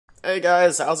Hey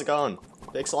guys, how's it going?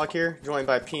 Bigsock here, joined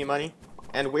by P Money,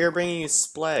 and we're bringing you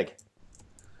Splegg.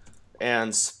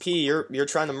 And P, you're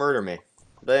trying to murder me.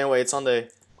 But anyway, it's on the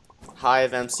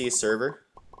HiveMC server.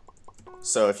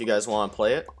 So if you guys want to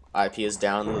play it, IP is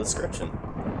down in the description.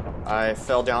 I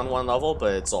fell down one level,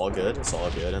 but it's all good. It's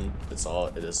all good, and it's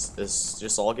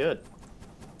just all good.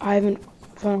 I haven't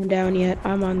fallen down yet.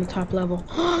 I'm on the top level.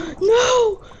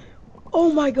 No!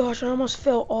 Oh my gosh, I almost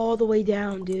fell all the way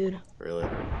down, dude. Really?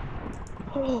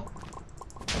 Oh.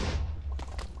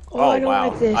 Oh I don't wow!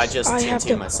 like this. I just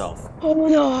TNT'd myself. Oh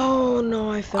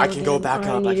no, I fell. I can go back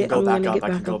up. I can go back up. I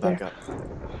can go back up.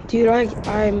 Dude, I'm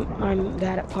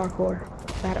bad at parkour.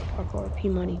 Bad at parkour. P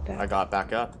Money. Bad. I got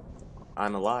back up.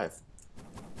 I'm alive.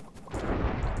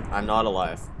 I'm not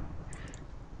alive.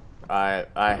 I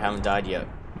haven't died yet,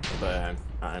 but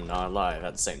I'm not alive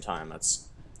at the same time. That's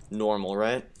normal,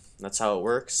 right? That's how it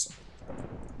works,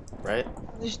 right?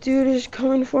 This dude is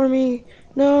coming for me.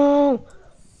 No.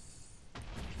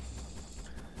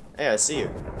 Hey, I see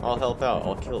you. I'll help out.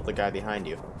 I'll kill the guy behind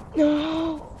you.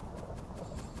 No.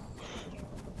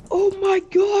 Oh my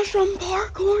gosh, I'm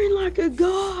parkouring like a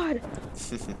god.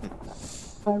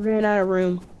 I ran out of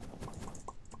room.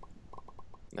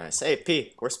 Nice. Hey,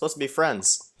 P, we're supposed to be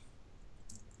friends.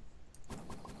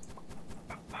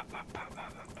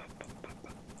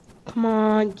 Come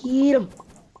on, get him.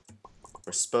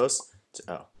 We're supposed to...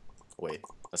 Oh, wait.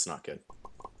 That's not good.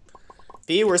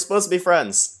 P, we're supposed to be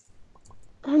friends.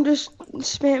 I'm just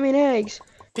spamming eggs.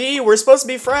 P, we're supposed to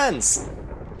be friends.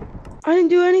 I didn't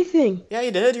do anything. Yeah,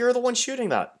 you did. You were the one shooting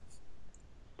that.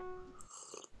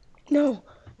 No,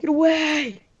 get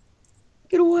away.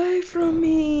 Get away from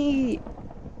me.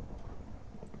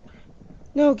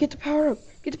 No, get the power up.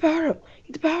 Get the power up.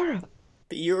 Get the power up.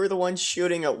 But you were the one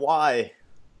shooting at Y.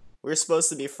 We're supposed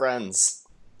to be friends.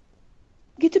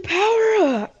 Get the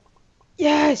power up.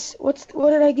 Yes. What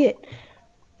did I get?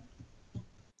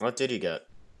 What did you get?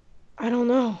 I don't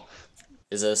know.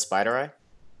 Is it a spider eye?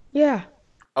 Yeah.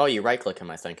 Oh, you right-click him,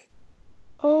 I think.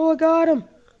 Oh, I got him.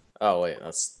 Oh, wait,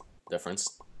 that's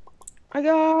difference. I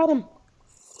got him.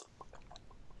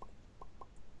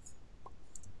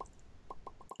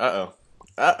 Uh-oh.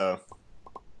 Uh-oh.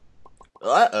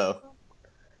 Uh-oh.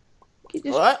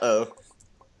 Uh-oh.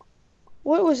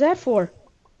 What was that for?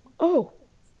 Oh.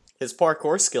 His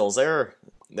parkour skills, they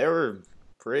were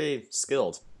pretty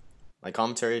skilled. My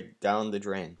commentary down the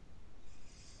drain.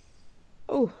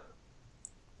 Oh.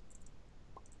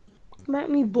 Come at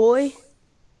me, boy.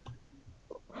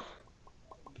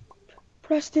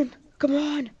 Preston, come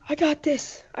on. I got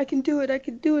this. I can do it. I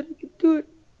can do it. I can do it.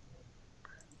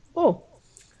 Oh.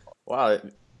 Wow,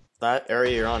 that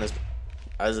area you're on is...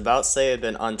 I was about to say it had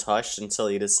been untouched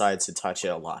until you decide to touch it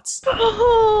a lot.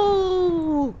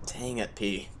 Oh! Dang it,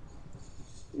 P.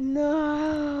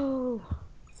 No.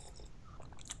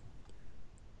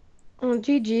 Oh,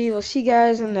 GG. We'll see you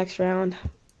guys in the next round.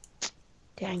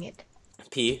 Dang it.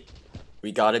 P,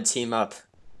 we gotta team up.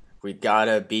 We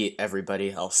gotta beat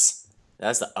everybody else.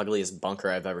 That's the ugliest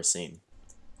bunker I've ever seen.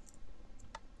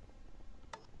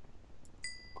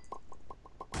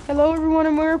 Hello, everyone,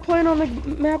 and we're playing on the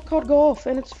map called Golf,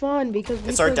 and it's fun because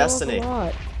It's our play golf destiny. a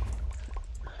lot.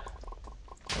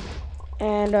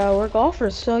 And we're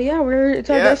golfers, so yeah, it's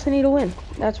our destiny to win.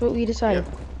 That's what we decided.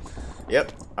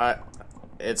 Yep.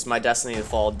 It's my destiny to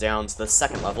fall down to the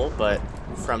second level, but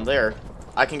from there,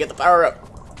 I can get the power up.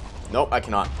 Nope, I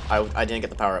cannot. I didn't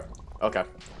get the power up. Okay.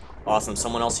 Awesome.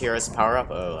 Someone else here has the power up?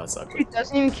 Oh, that's ugly. He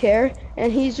doesn't even care,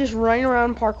 and he's just running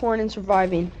around parkouring and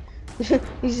surviving.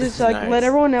 He's just like, Nice. let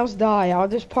everyone else die. I'll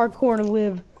just parkour and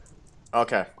live.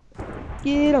 Okay.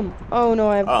 Get him. Oh no,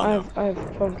 I have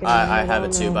pumpkin. I have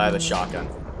it too, but I have a shotgun.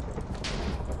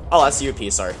 Oh, that's you, P,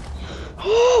 sorry.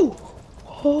 Oh!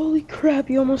 Holy crap,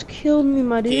 you almost killed me,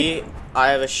 my dude. P, I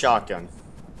have a shotgun.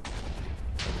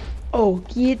 Oh,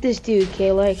 get this dude,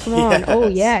 Kayla. Come on. Yes. Oh,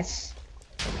 yes.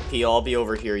 P, I'll be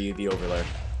over here, you be over there.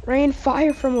 Rain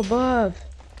fire from above.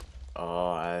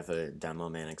 Oh, I have a Demo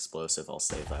Man explosive. I'll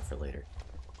save that for later.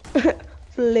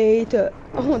 Later.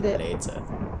 Oh, Later.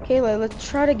 Kayla, let's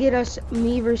try to get us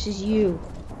me versus you.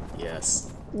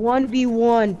 Yes.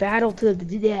 1v1, battle to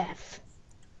the death.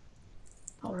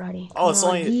 Alrighty. Oh, it's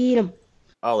only... Get him.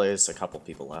 Oh, there's a couple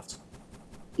people left.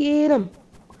 Get him.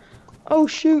 Oh,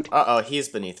 shoot. Uh-oh, he's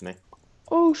beneath me.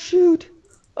 Oh, shoot.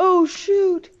 Oh,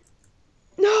 shoot.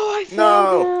 No, I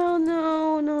fell down.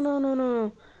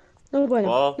 No. No, bueno.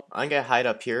 Well, I'm gonna hide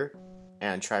up here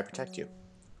and try to protect you.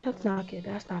 That's not good.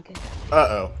 That's not good.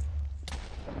 Uh-oh.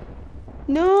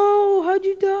 No, how'd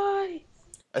you die?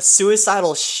 A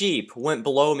suicidal sheep went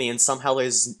below me and somehow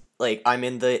there's, like, I'm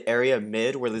in the area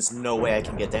mid where there's no way I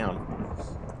can get down.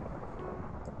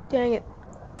 Dang it.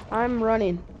 I'm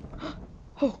running.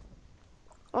 Oh,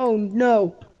 oh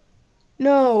no.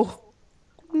 No.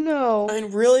 I No.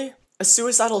 mean, really? A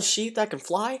suicidal sheep that can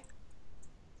fly?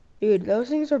 Dude, those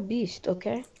things are beast,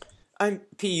 okay?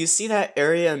 P, you see that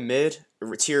area mid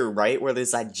to your right where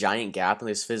there's that giant gap and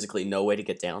there's physically no way to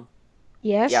get down?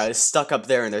 Yeah, Yes? it's stuck up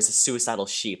there and there's a suicidal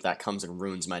sheep that comes and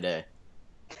ruins my day.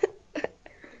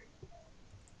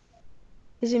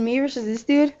 Is it me versus this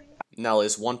dude? No,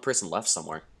 there's one person left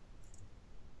somewhere.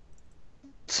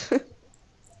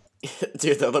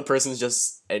 Dude, the other person's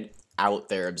just out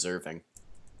there observing.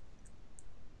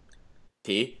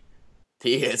 P?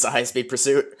 P, it's a high-speed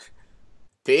pursuit.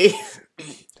 P?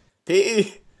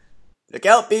 P? Look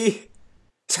out, P!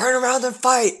 Turn around and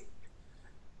fight!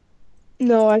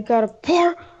 No, I gotta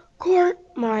parkour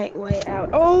my way out.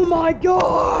 Oh my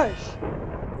gosh!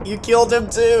 You killed him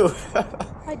too!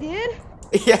 I did?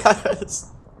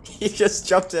 Yes! He just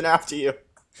jumped in after you.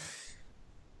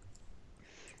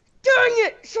 Dang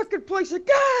it! Second place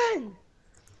again!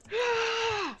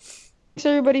 Thanks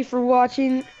everybody for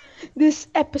watching this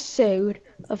episode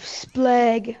of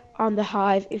Splegg on the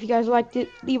Hive. If you guys liked it,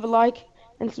 leave a like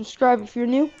and subscribe if you're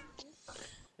new.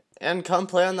 And come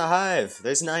play on the Hive.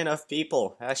 There's not enough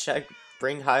people. Hashtag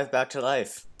bring Hive back to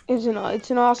life. It's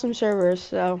an awesome server,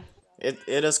 so It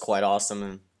is quite awesome,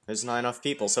 and there's not enough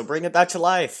people, so bring it back to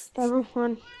life.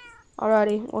 everyone,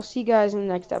 alrighty, we'll see you guys in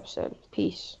the next episode.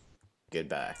 Peace.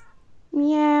 Goodbye.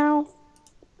 Meow.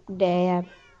 Dab.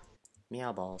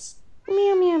 Meow balls.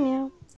 Meow meow meow.